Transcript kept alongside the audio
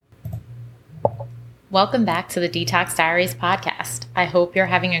Welcome back to the Detox Diaries podcast. I hope you're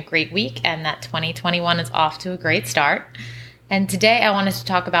having a great week and that 2021 is off to a great start. And today I wanted to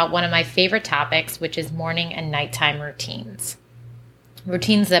talk about one of my favorite topics, which is morning and nighttime routines.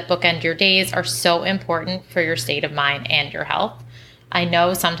 Routines that bookend your days are so important for your state of mind and your health. I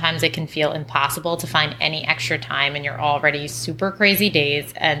know sometimes it can feel impossible to find any extra time in your already super crazy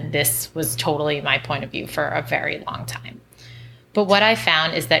days, and this was totally my point of view for a very long time. But what I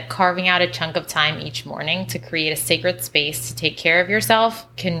found is that carving out a chunk of time each morning to create a sacred space to take care of yourself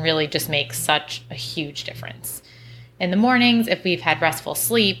can really just make such a huge difference. In the mornings, if we've had restful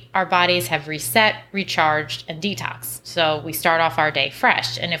sleep, our bodies have reset, recharged, and detoxed. So we start off our day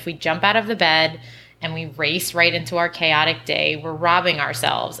fresh. And if we jump out of the bed and we race right into our chaotic day, we're robbing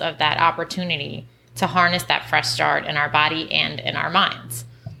ourselves of that opportunity to harness that fresh start in our body and in our minds.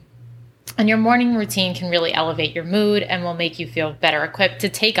 And your morning routine can really elevate your mood and will make you feel better equipped to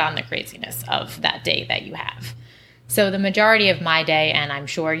take on the craziness of that day that you have. So the majority of my day, and I'm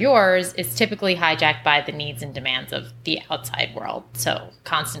sure yours, is typically hijacked by the needs and demands of the outside world. So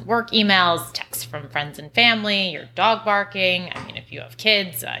constant work emails, texts from friends and family, your dog barking. I mean, if you have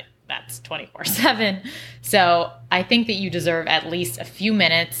kids, that's 24/7. So I think that you deserve at least a few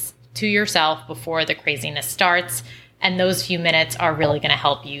minutes to yourself before the craziness starts. And those few minutes are really going to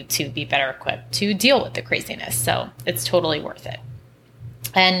help you to be better equipped to deal with the craziness. So it's totally worth it.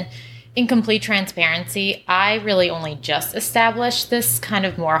 And in complete transparency, I really only just established this kind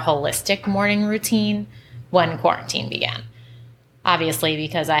of more holistic morning routine when quarantine began. Obviously,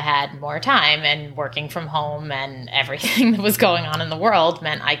 because I had more time and working from home and everything that was going on in the world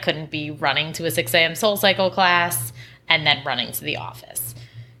meant I couldn't be running to a 6 a.m. SoulCycle class and then running to the office.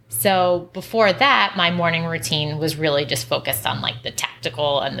 So before that, my morning routine was really just focused on like the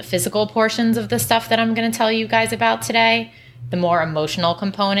tactical and the physical portions of the stuff that I'm going to tell you guys about today. The more emotional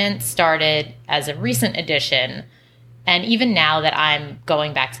component started as a recent addition. And even now that I'm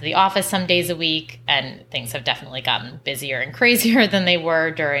going back to the office some days a week, and things have definitely gotten busier and crazier than they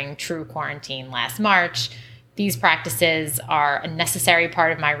were during true quarantine last March, these practices are a necessary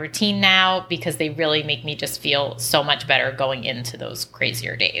part of my routine now because they really make me just feel so much better going into those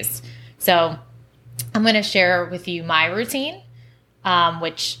crazier days. So I'm going to share with you my routine,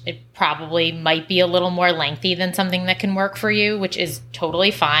 which it probably might be a little more lengthy than something that can work for you, which is totally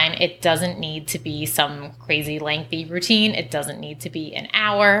fine. It doesn't need to be some crazy lengthy routine. It doesn't need to be an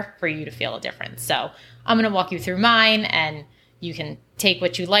hour for you to feel a difference. So I'm going to walk you through mine, and you can take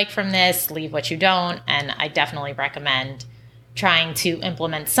what you like from this, leave what you don't, and I definitely recommend trying to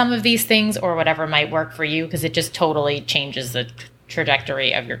implement some of these things or whatever might work for you, because it just totally changes the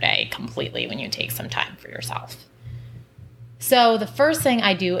trajectory of your day completely when you take some time for yourself. So the first thing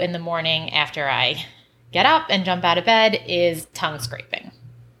I do in the morning after I get up and jump out of bed is tongue scraping.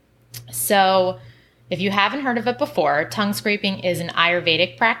 So if you haven't heard of it before, tongue scraping is an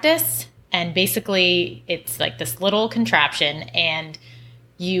Ayurvedic practice. And basically, it's like this little contraption, and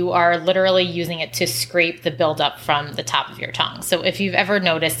you are literally using it to scrape the buildup from the top of your tongue. So if you've ever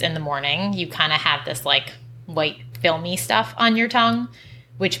noticed in the morning, you kind of have this like white filmy stuff on your tongue,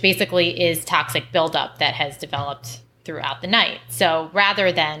 which basically is toxic buildup that has developed throughout the night. So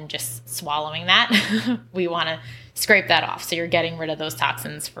rather than just swallowing that, we want to scrape that off. So you're getting rid of those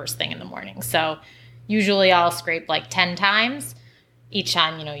toxins first thing in the morning. So usually I'll scrape like 10 times. Each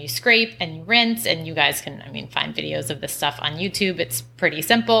time, you scrape and you rinse, and you guys can, find videos of this stuff on YouTube. It's pretty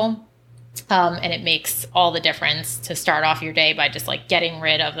simple. And it makes all the difference to start off your day by just like getting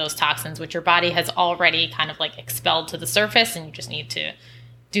rid of those toxins, which your body has already kind of like expelled to the surface, and you just need to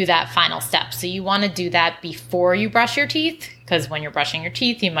do that final step. So you want to do that before you brush your teeth, because when you're brushing your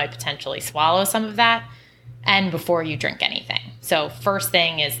teeth, you might potentially swallow some of that, and before you drink anything. So first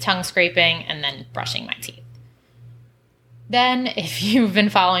thing is tongue scraping and then brushing my teeth. Then, if you've been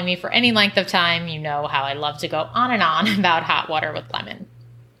following me for any length of time, you know how I love to go on and on about hot water with lemon.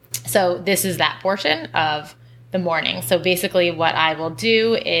 So this is that portion of the morning. So basically what I will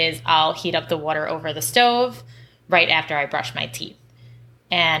do is I'll heat up the water over the stove right after I brush my teeth.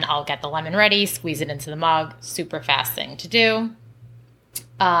 And I'll get the lemon ready, squeeze it into the mug. Super fast thing to do.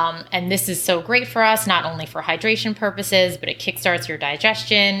 And this is so great for us, not only for hydration purposes, but it kickstarts your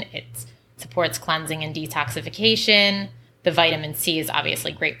digestion. It supports cleansing and detoxification. The vitamin C is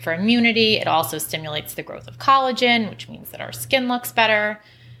obviously great for immunity. It also stimulates the growth of collagen, which means that our skin looks better.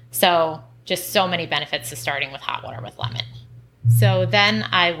 So just so many benefits to starting with hot water with lemon. So then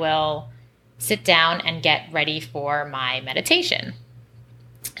I will sit down and get ready for my meditation.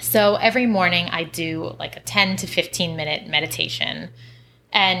 So every morning I do like a 10 to 15 minute meditation.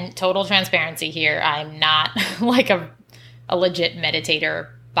 And total transparency here, I'm not like a legit meditator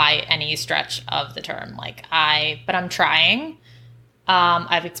by any stretch of the term. But I'm trying.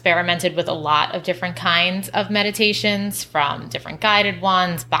 I've experimented with a lot of different kinds of meditations, from different guided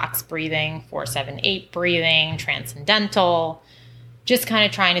ones, box breathing, 4-7-8 breathing, transcendental, just kind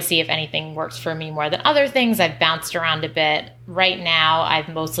of trying to see if anything works for me more than other things. I've bounced around a bit. Right now, I've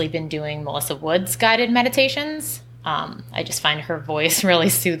mostly been doing Melissa Wood's guided meditations. I just find her voice really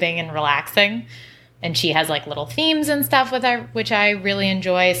soothing and relaxing. And she has like little themes and stuff with her, which I really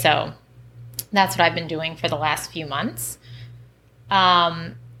enjoy. So that's what I've been doing for the last few months.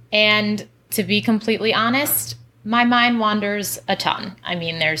 And to be completely honest, my mind wanders a ton. I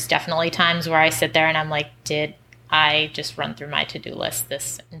mean, there's definitely times where I sit there and I'm like, did I just run through my to-do list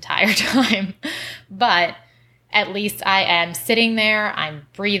this entire time? But at least I am sitting there, I'm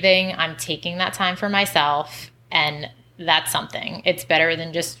breathing, I'm taking that time for myself, and that's something. It's better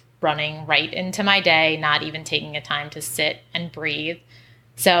than just running right into my day, not even taking a time to sit and breathe.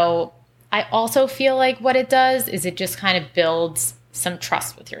 So I also feel like what it does is it just kind of builds some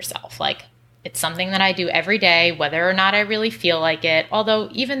trust with yourself. Like, it's something that I do every day, whether or not I really feel like it. Although,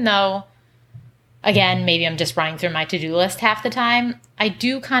 even though, again, maybe I'm just running through my to-do list half the time, I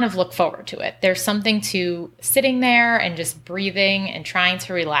do kind of look forward to it. There's something to sitting there and just breathing and trying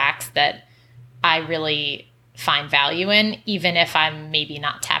to relax that I really find value in, even if I'm maybe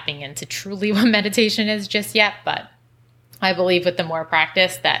not tapping into truly what meditation is just yet. But I believe with the more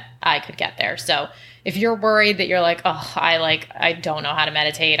practice that I could get there. So if you're worried that you're like, oh, I don't know how to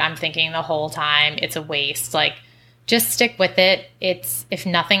meditate, I'm thinking the whole time it's a waste, like, just stick with it. It's, if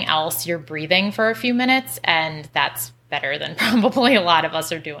nothing else, you're breathing for a few minutes, and that's better than probably a lot of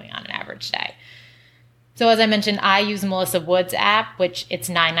us are doing on an average day. So as I mentioned, I use Melissa Wood's app, which it's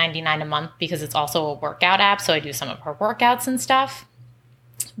 $9.99 a month because it's also a workout app. So I do some of her workouts and stuff.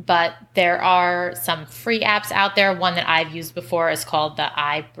 But there are some free apps out there. One that I've used before is called the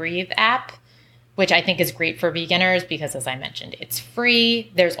I Breathe app, which I think is great for beginners because, as I mentioned, it's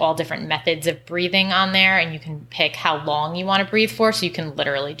free. There's all different methods of breathing on there, and you can pick how long you want to breathe for. So you can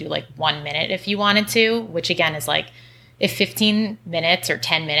literally do like 1 minute if you wanted to, which again is like, if 15 minutes or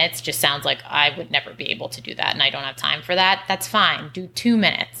 10 minutes just sounds like I would never be able to do that and I don't have time for that, that's fine. Do 2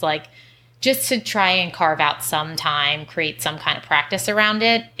 minutes. Like, just to try and carve out some time, create some kind of practice around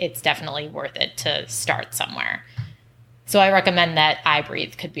it, it's definitely worth it to start somewhere. So I recommend that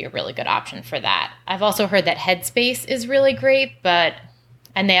iBreathe could be a really good option for that. I've also heard that Headspace is really great,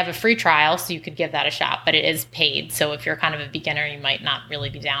 and they have a free trial, so you could give that a shot, but it is paid. So if you're kind of a beginner, you might not really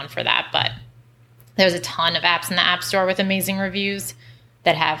be down for that. But there's a ton of apps in the App Store with amazing reviews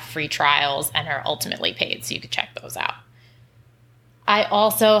that have free trials and are ultimately paid, so you could check those out. I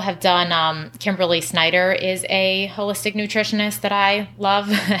also have done, Kimberly Snyder is a holistic nutritionist that I love,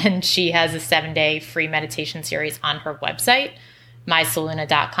 and she has a 7-day free meditation series on her website,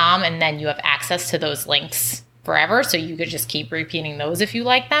 mysoluna.com, and then you have access to those links forever, so you could just keep repeating those if you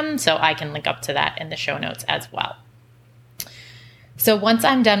like them, so I can link up to that in the show notes as well. So once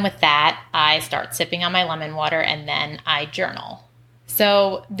I'm done with that, I start sipping on my lemon water, and then I journal.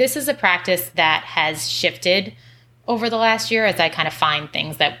 So this is a practice that has shifted over the last year as I kind of find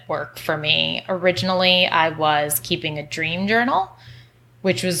things that work for me. Originally, I was keeping a dream journal,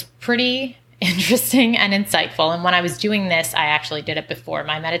 which was pretty interesting and insightful. And when I was doing this, I actually did it before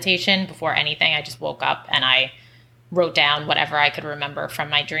my meditation, before anything. I just woke up and I wrote down whatever I could remember from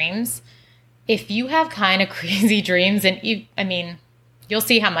my dreams. If you have kind of crazy dreams, and you'll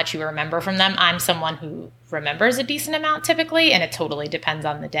see how much you remember from them. I'm someone who remembers a decent amount typically, and it totally depends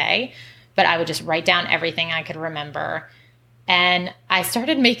on the day. But I would just write down everything I could remember. And I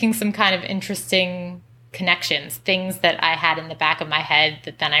started making some kind of interesting connections, things that I had in the back of my head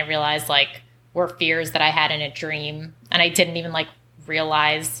that then I realized like were fears that I had in a dream. And I didn't even like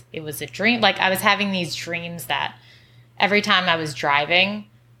realize it was a dream. Like, I was having these dreams that every time I was driving,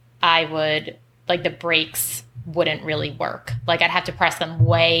 I would, like, the brakes wouldn't really work. Like, I'd have to press them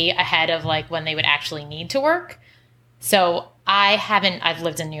way ahead of like when they would actually need to work. So I've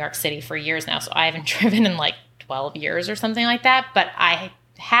lived in New York City for years now, so I haven't driven in like 12 years or something like that. But I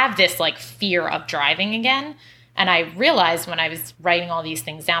have this like fear of driving again. And I realized when I was writing all these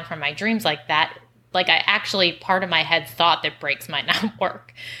things down from my dreams like that, like I actually, part of my head thought that brakes might not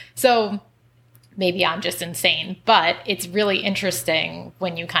work. So maybe I'm just insane, but it's really interesting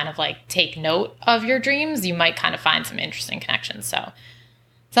when you kind of like take note of your dreams, you might kind of find some interesting connections. So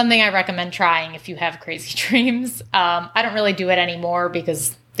something I recommend trying if you have crazy dreams. I don't really do it anymore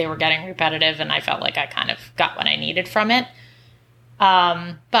because they were getting repetitive and I felt like I kind of got what I needed from it.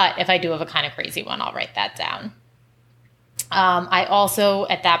 But if I do have a kind of crazy one, I'll write that down. I also,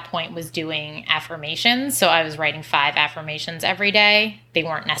 at that point, was doing affirmations. So I was writing 5 affirmations every day. They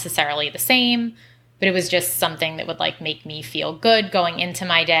weren't necessarily the same, but it was just something that would like make me feel good going into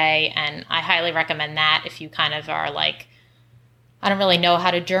my day. And I highly recommend that if you kind of are like, I don't really know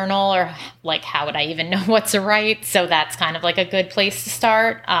how to journal, or like, how would I even know what to write? So that's kind of like a good place to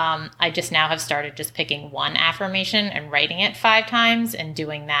start. I just now have started just picking one affirmation and writing it 5 times and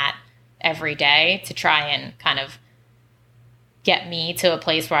doing that every day to try and kind of get me to a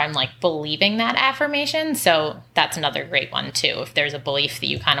place where I'm like believing that affirmation. So that's another great one too. If there's a belief that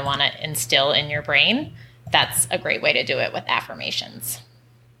you kind of want to instill in your brain, that's a great way to do it with affirmations.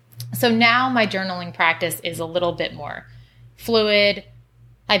 So now my journaling practice is a little bit more fluid.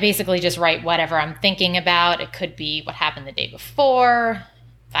 I basically just write whatever I'm thinking about. It could be what happened the day before,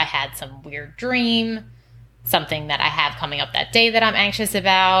 if I had some weird dream, something that I have coming up that day that I'm anxious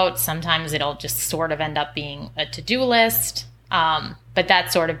about. Sometimes it'll just sort of end up being a to-do list. But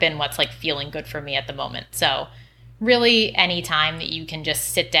that's sort of been what's like feeling good for me at the moment. So really any time that you can just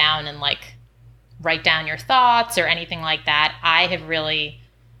sit down and like write down your thoughts or anything like that, I have really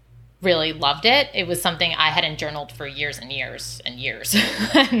loved it. It was something I hadn't journaled for years and years and years.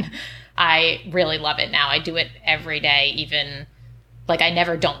 And I really love it now. I do it every day, even like I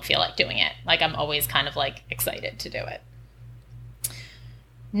never don't feel like doing it. Like I'm always kind of like excited to do it.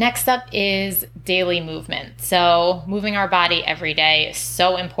 Next up is daily movement. So moving our body every day is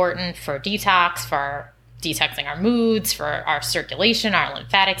so important for detox, for detoxing our moods, for our circulation, our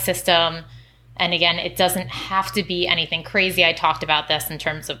lymphatic system. And again, it doesn't have to be anything crazy. I talked about this in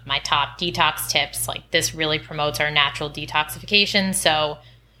terms of my top detox tips. Like this really promotes our natural detoxification. So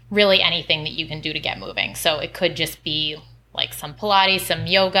really anything that you can do to get moving. So it could just be like some Pilates, some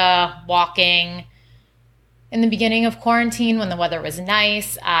yoga, walking. In the beginning of quarantine, when the weather was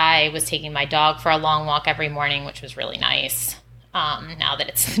nice, I was taking my dog for a long walk every morning, which was really nice. Now that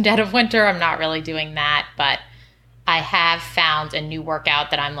it's the dead of winter, I'm not really doing that, but I have found a new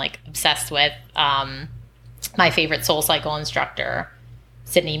workout that I'm like obsessed with. My favorite SoulCycle instructor,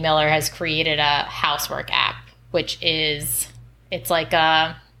 Sydney Miller, has created a housework app, which is, it's like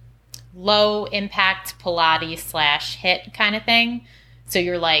a low impact Pilates / HIIT kind of thing. So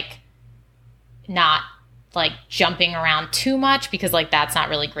you're like not like jumping around too much, because like that's not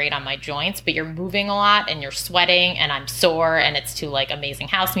really great on my joints, but you're moving a lot and you're sweating and I'm sore, and it's to like amazing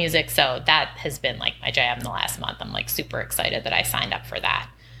house music. So that has been like my jam in the last month. I'm like super excited that I signed up for that.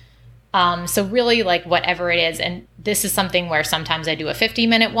 So really like whatever it is. And this is something where sometimes I do a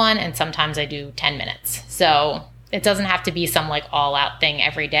 50-minute one and sometimes I do 10 minutes. So it doesn't have to be some like all out thing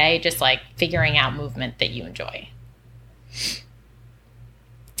every day, just like figuring out movement that you enjoy.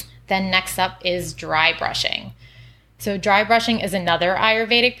 Then next up is dry brushing. So dry brushing is another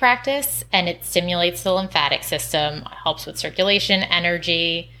Ayurvedic practice, and it stimulates the lymphatic system, helps with circulation,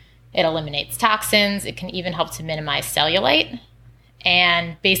 energy, it eliminates toxins, it can even help to minimize cellulite.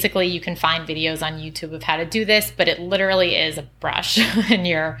 And basically you can find videos on YouTube of how to do this, but it literally is a brush and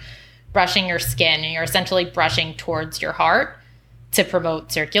you're brushing your skin and you're essentially brushing towards your heart to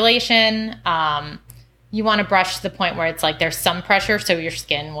promote circulation. You want to brush to the point where it's like there's some pressure, so your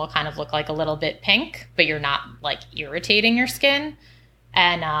skin will kind of look like a little bit pink, but you're not like irritating your skin.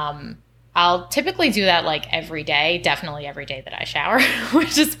 And I'll typically do that like every day, definitely every day that I shower,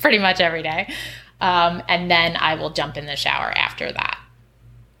 which is pretty much every day. And then I will jump in the shower after that.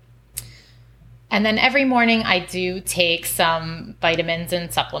 And then every morning I do take some vitamins and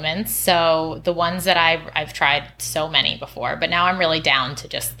supplements. So the ones that I've tried so many before, but now I'm really down to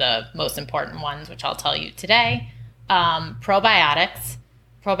just the most important ones, which I'll tell you today. Probiotics.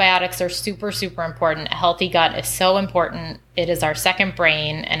 Probiotics are super, super important. A healthy gut is so important. It is our second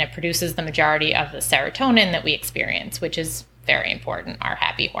brain, and it produces the majority of the serotonin that we experience, which is very important, our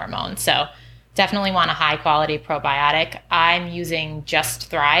happy hormone. So definitely want a high quality probiotic. I'm using Just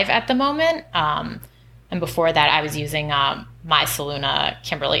Thrive at the moment. And before that, I was using Myceluna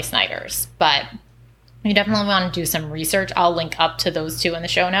Kimberly Snyder's. But you definitely want to do some research. I'll link up to those two in the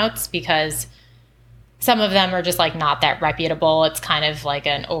show notes, because some of them are just like not that reputable. It's kind of like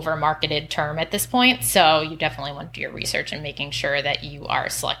an over-marketed term at this point. So you definitely want to do your research and making sure that you are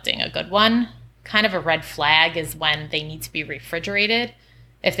selecting a good one. Kind of a red flag is when they need to be refrigerated.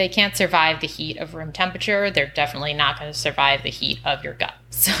 If they can't survive the heat of room temperature, they're definitely not going to survive the heat of your gut.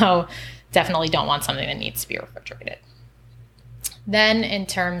 So definitely don't want something that needs to be refrigerated. Then in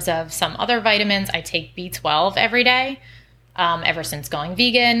terms of some other vitamins, I take B12 every day. Ever since going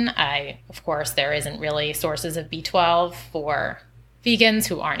vegan, of course, there isn't really sources of B12 for vegans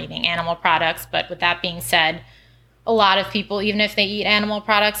who aren't eating animal products. But with that being said, a lot of people, even if they eat animal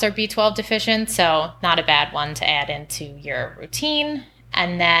products, are B12 deficient. So not a bad one to add into your routine.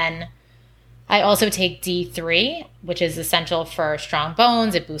 And then I also take D3, which is essential for strong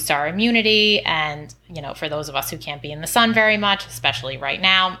bones. It boosts our immunity. And, for those of us who can't be in the sun very much, especially right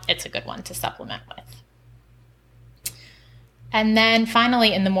now, it's a good one to supplement with. And then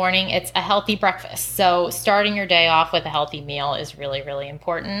finally in the morning, it's a healthy breakfast. So starting your day off with a healthy meal is really, really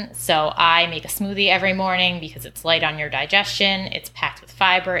important. So I make a smoothie every morning because it's light on your digestion. It's packed with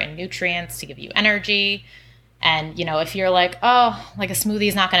fiber and nutrients to give you energy. And, if you're like, oh, like a smoothie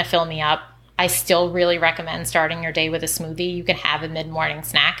is not going to fill me up, I still really recommend starting your day with a smoothie. You can have a mid-morning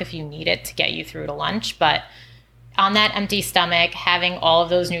snack if you need it to get you through to lunch. But on that empty stomach, having all of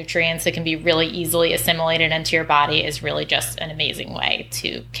those nutrients that can be really easily assimilated into your body is really just an amazing way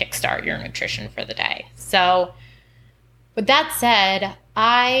to kickstart your nutrition for the day. So with that said,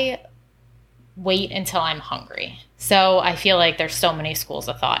 I wait until I'm hungry. So I feel like there's so many schools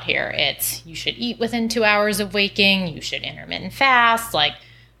of thought here. It's you should eat within 2 hours of waking, you should intermittent fast, like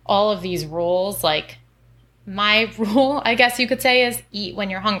all of these rules. Like my rule, I guess you could say, is eat when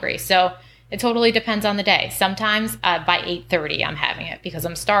you're hungry. So it totally depends on the day. Sometimes by 8:30 I'm having it because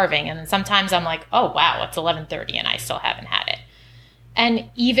I'm starving. And then sometimes I'm like, oh, wow, it's 11:30 and I still haven't had it. And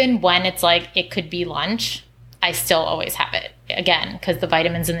even when it's like it could be lunch, I still always have it. Again, because the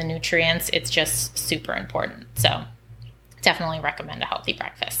vitamins and the nutrients, it's just super important. So definitely recommend a healthy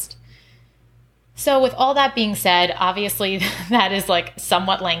breakfast. So with all that being said, obviously that is like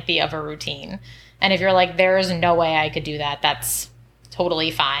somewhat lengthy of a routine. And if you're like, there is no way I could do that, that's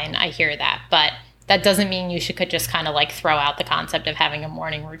totally fine. I hear that. But that doesn't mean you should could just kind of like throw out the concept of having a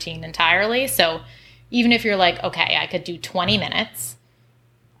morning routine entirely. So even if you're like, okay, I could do 20 minutes,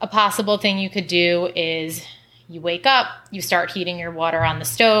 a possible thing you could do is you wake up, you start heating your water on the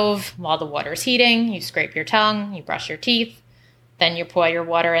stove. While the water's heating, you scrape your tongue, you brush your teeth, then you pour your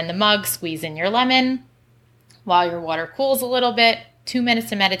water in the mug, squeeze in your lemon. While your water cools a little bit, 2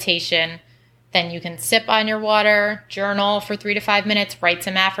 minutes of meditation. Then you can sip on your water, journal for 3 to 5 minutes, write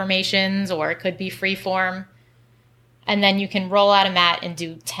some affirmations, or it could be free form. And then you can roll out a mat and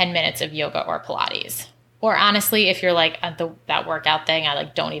do 10 minutes of yoga or Pilates. Or honestly, if you're like that workout thing, I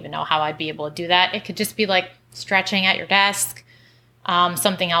don't even know how I'd be able to do that. It could just be like stretching at your desk.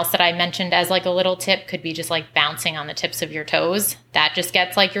 Something else that I mentioned as like a little tip could be just like bouncing on the tips of your toes. That just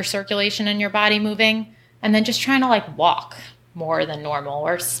gets like your circulation in your body moving. And then just trying to like walk more than normal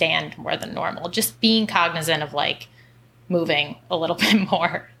or stand more than normal. Just being cognizant of like moving a little bit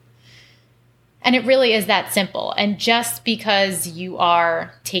more. And it really is that simple. And just because you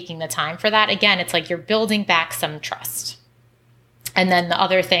are taking the time for that, again, it's like you're building back some trust. And then the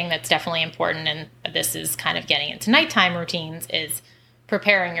other thing that's definitely important, and this is kind of getting into nighttime routines, is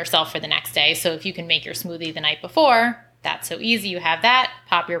preparing yourself for the next day. So if you can make your smoothie the night before, that's so easy. You have that,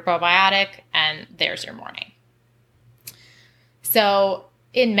 pop your probiotic, and there's your morning. So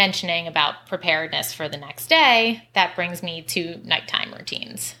in mentioning about preparedness for the next day, that brings me to nighttime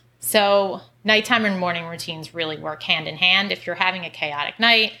routines. So nighttime and morning routines really work hand in hand. If you're having a chaotic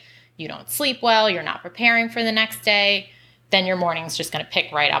night, you don't sleep well, you're not preparing for the next day, then your morning's just going to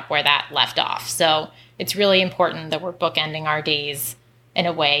pick right up where that left off. So it's really important that we're bookending our days in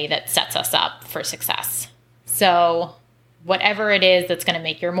a way that sets us up for success. So whatever it is that's going to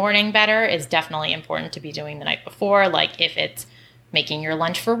make your morning better is definitely important to be doing the night before. Like if it's making your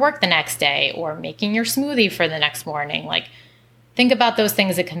lunch for work the next day or making your smoothie for the next morning, like think about those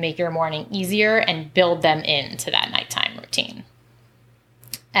things that can make your morning easier and build them into that nighttime routine.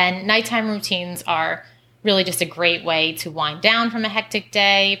 And nighttime routines are really just a great way to wind down from a hectic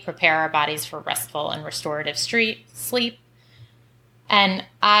day, prepare our bodies for restful and restorative sleep. And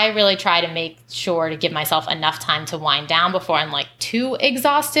I really try to make sure to give myself enough time to wind down before I'm like too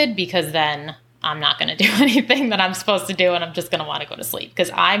exhausted, because then I'm not going to do anything that I'm supposed to do and I'm just going to want to go to sleep,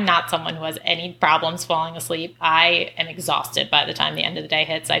 because I'm not someone who has any problems falling asleep. I am exhausted by the time the end of the day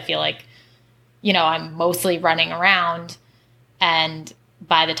hits. I feel like, I'm mostly running around, and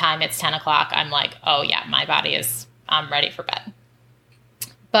by the time it's 10 o'clock, I'm like, oh yeah, I'm ready for bed.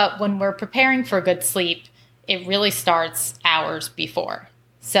 But when we're preparing for good sleep, it really starts hours before.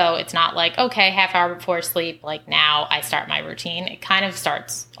 So it's not like, okay, half hour before sleep, like now I start my routine. It kind of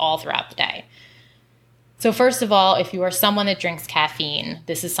starts all throughout the day. So first of all, if you are someone that drinks caffeine,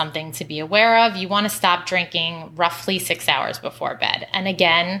 this is something to be aware of. You want to stop drinking roughly 6 hours before bed. And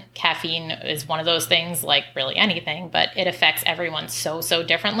again, caffeine is one of those things, like really anything, but it affects everyone so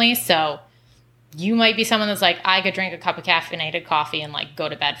differently. So you might be someone that's like, I could drink a cup of caffeinated coffee and like go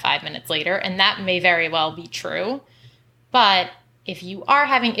to bed 5 minutes later. And that may very well be true. But if you are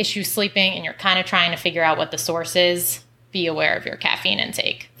having issues sleeping and you're kind of trying to figure out what the source is, be aware of your caffeine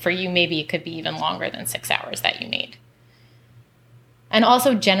intake. For you, maybe it could be even longer than 6 hours that you need. And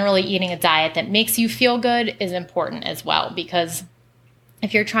also generally eating a diet that makes you feel good is important as well, because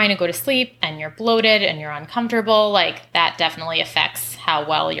if you're trying to go to sleep and you're bloated and you're uncomfortable, like that definitely affects how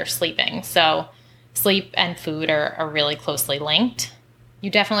well you're sleeping. So sleep and food are really closely linked. You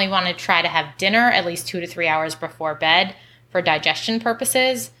definitely want to try to have dinner at least 2 to 3 hours before bed for digestion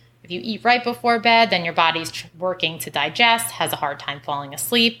purposes. If you eat right before bed, then your body's working to digest, has a hard time falling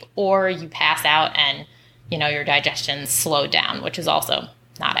asleep, or you pass out and your digestion's slowed down, which is also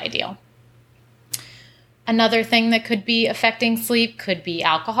not ideal. Another thing that could be affecting sleep could be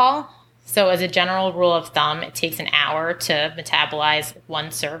alcohol. So as a general rule of thumb, it takes an hour to metabolize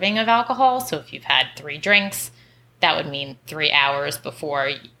 1 serving of alcohol. So if you've had 3 drinks, that would mean 3 hours before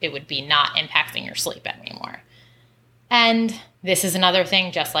it would be not impacting your sleep anymore. And this is another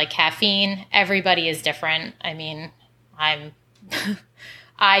thing, just like caffeine, everybody is different. I mean,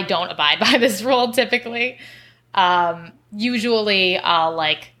 I don't abide by this rule typically. Usually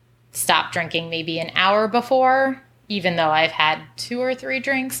I'll stop drinking maybe an hour before, even though I've had 2 or 3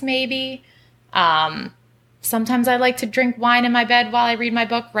 drinks maybe. Sometimes I like to drink wine in my bed while I read my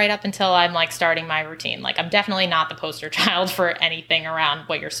book right up until I'm starting my routine. I'm definitely not the poster child for anything around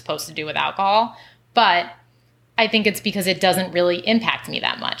what you're supposed to do with alcohol, but I think it's because it doesn't really impact me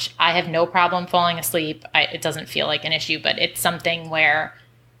that much. I have no problem falling asleep. It doesn't feel like an issue, but it's something where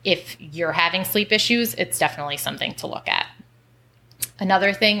if you're having sleep issues, it's definitely something to look at.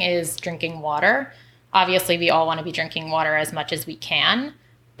 Another thing is drinking water. Obviously, we all want to be drinking water as much as we can,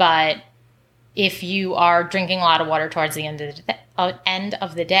 but if you are drinking a lot of water towards the end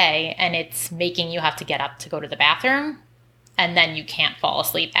of the day and it's making you have to get up to go to the bathroom and then you can't fall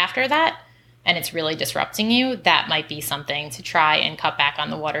asleep after that and it's really disrupting you, that might be something to try and cut back on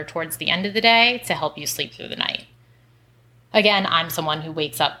the water towards the end of the day to help you sleep through the night. Again, I'm someone who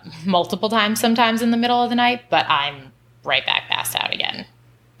wakes up multiple times sometimes in the middle of the night, but I'm right back passed out again.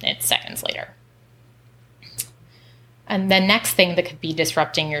 It's seconds later. And the next thing that could be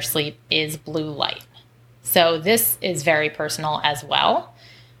disrupting your sleep is blue light. So this is very personal as well.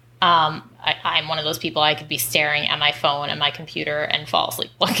 I'm one of those people, I could be staring at my phone and my computer and fall asleep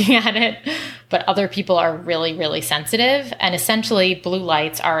looking at it. But other people are really, really sensitive. And essentially, blue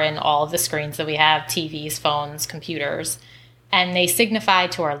lights are in all of the screens that we have, TVs, phones, computers. And they signify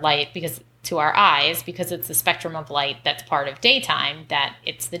to our eyes, because it's the spectrum of light that's part of daytime, that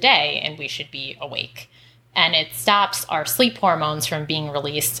it's the day and we should be awake. And it stops our sleep hormones from being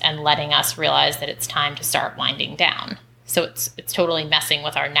released and letting us realize that it's time to start winding down. So it's totally messing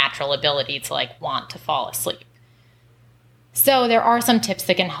with our natural ability to want to fall asleep. So there are some tips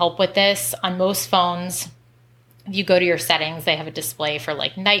that can help with this. On most phones, if you go to your settings, they have a display for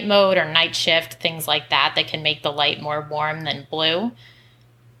night mode or night shift, things like that can make the light more warm than blue.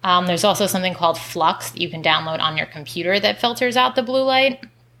 There's also something called Flux that you can download on your computer that filters out the blue light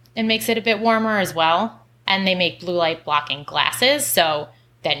and makes it a bit warmer as well. And they make blue light blocking glasses, so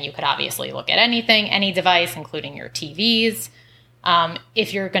then you could obviously look at anything, any device, including your TVs.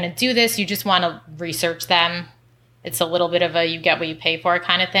 If you're going to do this, you just want to research them. It's a little bit of a you get what you pay for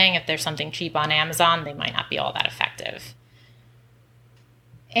kind of thing. If there's something cheap on Amazon, they might not be all that effective.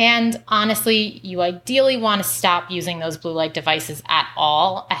 And honestly, you ideally want to stop using those blue light devices at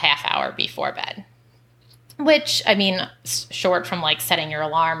all a half hour before bed. Which, short from setting your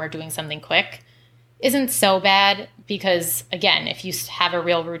alarm or doing something quick, isn't so bad because, again, if you have a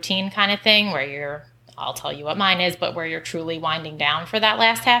real routine kind of thing where I'll tell you what mine is, but where you're truly winding down for that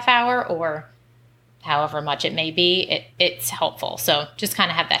last half hour or however much it may be, it's helpful. So just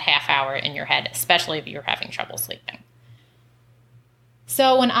kind of have that half hour in your head, especially if you're having trouble sleeping.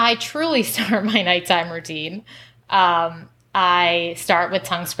 So when I truly start my nighttime routine, I start with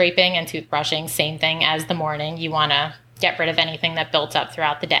tongue scraping and toothbrushing, same thing as the morning. You want to get rid of anything that built up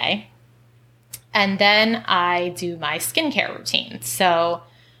throughout the day. And then I do my skincare routine. So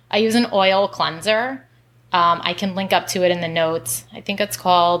I use an oil cleanser. I can link up to it in the notes. I think it's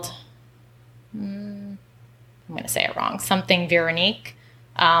called, I'm going to say it wrong, something Veronique.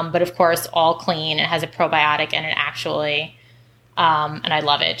 But of course, all clean. It has a probiotic in it actually. And I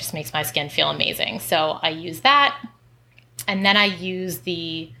love it. It just makes my skin feel amazing. So I use that. And then I use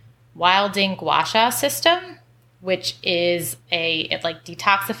the Wilding Gua Sha system, which is it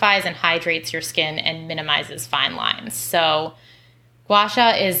detoxifies and hydrates your skin and minimizes fine lines. So Gua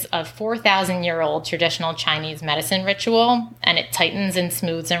Sha is a 4,000-year-old traditional Chinese medicine ritual, and it tightens and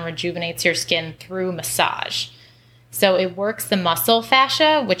smooths and rejuvenates your skin through massage. So it works the muscle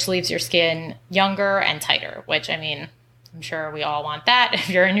fascia, which leaves your skin younger and tighter, which, I'm sure we all want that. If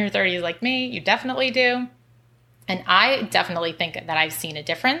you're in your 30s like me, you definitely do. And I definitely think that I've seen a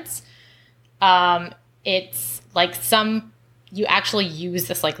difference. It's like you actually use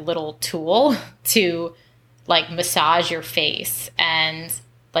this like little tool to like massage your face, and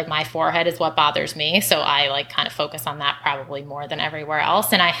like my forehead is what bothers me. So I like kind of focus on that probably more than everywhere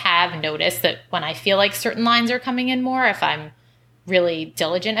else. And I have noticed that when I feel like certain lines are coming in more, if I'm really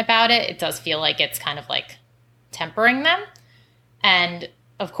diligent about it, it does feel like it's kind of like tempering them. And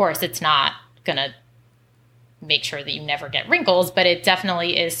of course, it's not going to make sure that you never get wrinkles, but it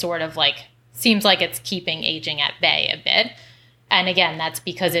definitely is sort of like, seems like it's keeping aging at bay a bit. And again, that's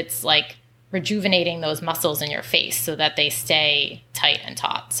because it's like rejuvenating those muscles in your face so that they stay tight and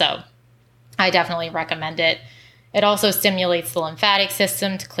taut. So I definitely recommend it. It also stimulates the lymphatic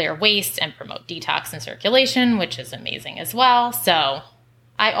system to clear waste and promote detox and circulation, which is amazing as well. So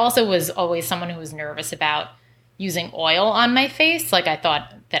I also was always someone who was nervous about using oil on my face. Like I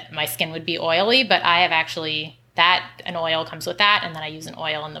thought that my skin would be oily, but I have actually an oil comes with that. And then I use an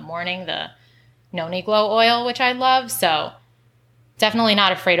oil in the morning, the Noni Glow oil, which I love. So definitely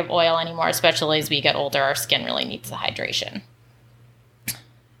not afraid of oil anymore, especially as we get older. Our skin really needs the hydration.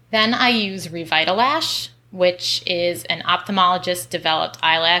 Then I use Revitalash, which is an ophthalmologist-developed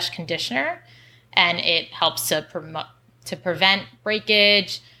eyelash conditioner, and it helps to prevent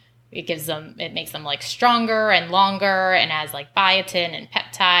breakage. It makes them like stronger and longer, and has like biotin and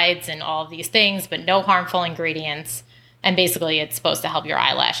peptides and all of these things, but no harmful ingredients. And basically, it's supposed to help your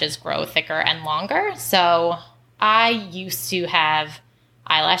eyelashes grow thicker and longer. So I used to have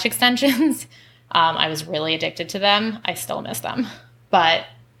eyelash extensions. I was really addicted to them. I still miss them. But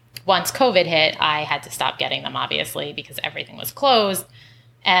once COVID hit, I had to stop getting them, obviously, because everything was closed.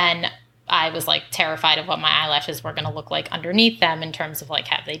 And I was like terrified of what my eyelashes were going to look like underneath them in terms of like,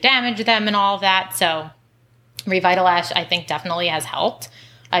 have they damaged them and all of that. So Revitalash, I think, definitely has helped.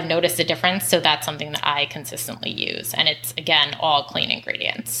 I've noticed a difference. So that's something that I consistently use. And it's, again, all clean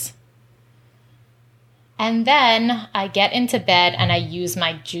ingredients. And then I get into bed and I use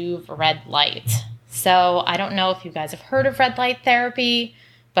my Joovv red light. So I don't know if you guys have heard of red light therapy,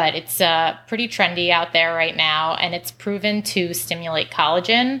 but it's pretty trendy out there right now. And it's proven to stimulate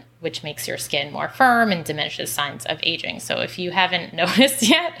collagen, which makes your skin more firm and diminishes signs of aging. So if you haven't noticed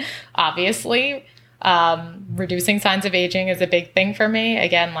yet, obviously, reducing signs of aging is a big thing for me.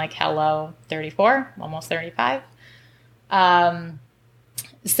 Again, like hello, 34, almost 35.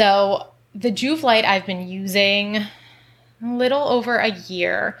 So the Joovv light I've been using a little over a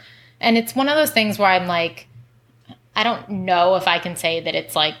year. And it's one of those things where I'm like, I don't know if I can say that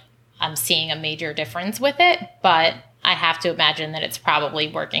it's like I'm seeing a major difference with it, but I have to imagine that it's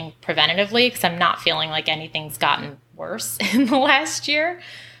probably working preventatively because I'm not feeling like anything's gotten worse in the last year.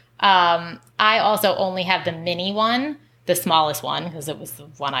 I also only have the mini one, the smallest one, because it was the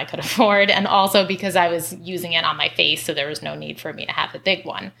one I could afford, and also because I was using it on my face, so there was no need for me to have the big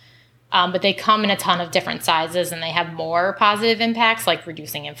one. But they come in a ton of different sizes, and they have more positive impacts like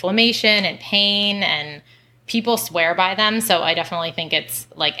reducing inflammation and pain, and people swear by them. So I definitely think it's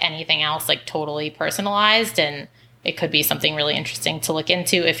like anything else, like totally personalized, and it could be something really interesting to look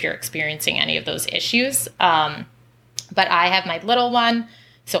into if you're experiencing any of those issues. But I have my little one,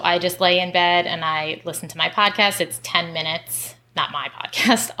 so I just lay in bed and I listen to my podcast. It's 10 minutes, not my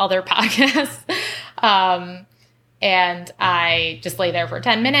podcast, other podcasts. And I just lay there for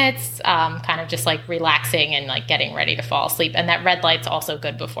 10 minutes, kind of just like relaxing and like getting ready to fall asleep. And that red light's also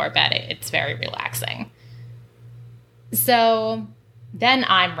good before bed. It's very relaxing. So then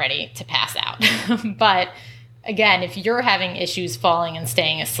I'm ready to pass out. But again, if you're having issues falling and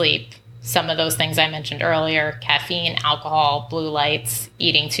staying asleep, some of those things I mentioned earlier, caffeine, alcohol, blue lights,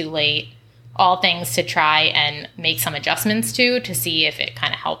 eating too late, all things to try and make some adjustments to see if it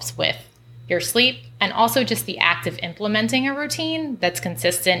kind of helps with your sleep. And also just the act of implementing a routine that's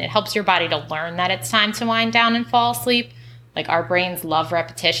consistent. It helps your body to learn that it's time to wind down and fall asleep. Like our brains love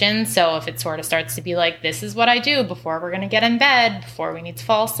repetition. So if it sort of starts to be like, this is what I do before we're going to get in bed, before we need to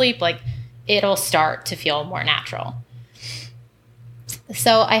fall asleep, like it'll start to feel more natural.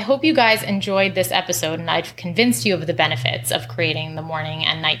 So I hope you guys enjoyed this episode and I've convinced you of the benefits of creating the morning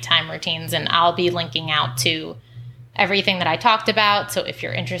and nighttime routines. And I'll be linking out to everything that I talked about. So if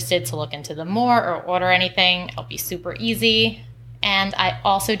you're interested to look into them more or order anything, it'll be super easy. And I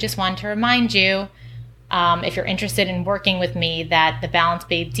also just want to remind you, if you're interested in working with me, that the Balance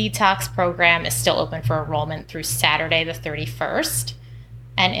Babe Detox program is still open for enrollment through Saturday the 31st.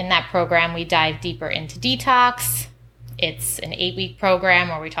 And in that program, we dive deeper into detox. It's an 8-week program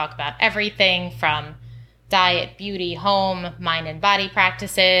where we talk about everything from diet, beauty, home, mind and body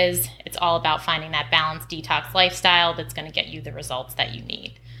practices. It's all about finding that balanced detox lifestyle that's going to get you the results that you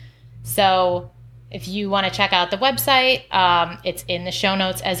need. So if you want to check out the website, it's in the show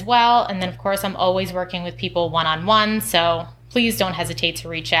notes as well. And then, of course, I'm always working with people one-on-one. So please don't hesitate to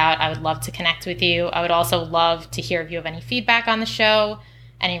reach out. I would love to connect with you. I would also love to hear if you have any feedback on the show,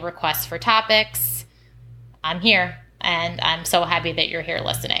 any requests for topics. I'm here, and I'm so happy that you're here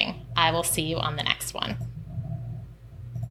listening. I will see you on the next one.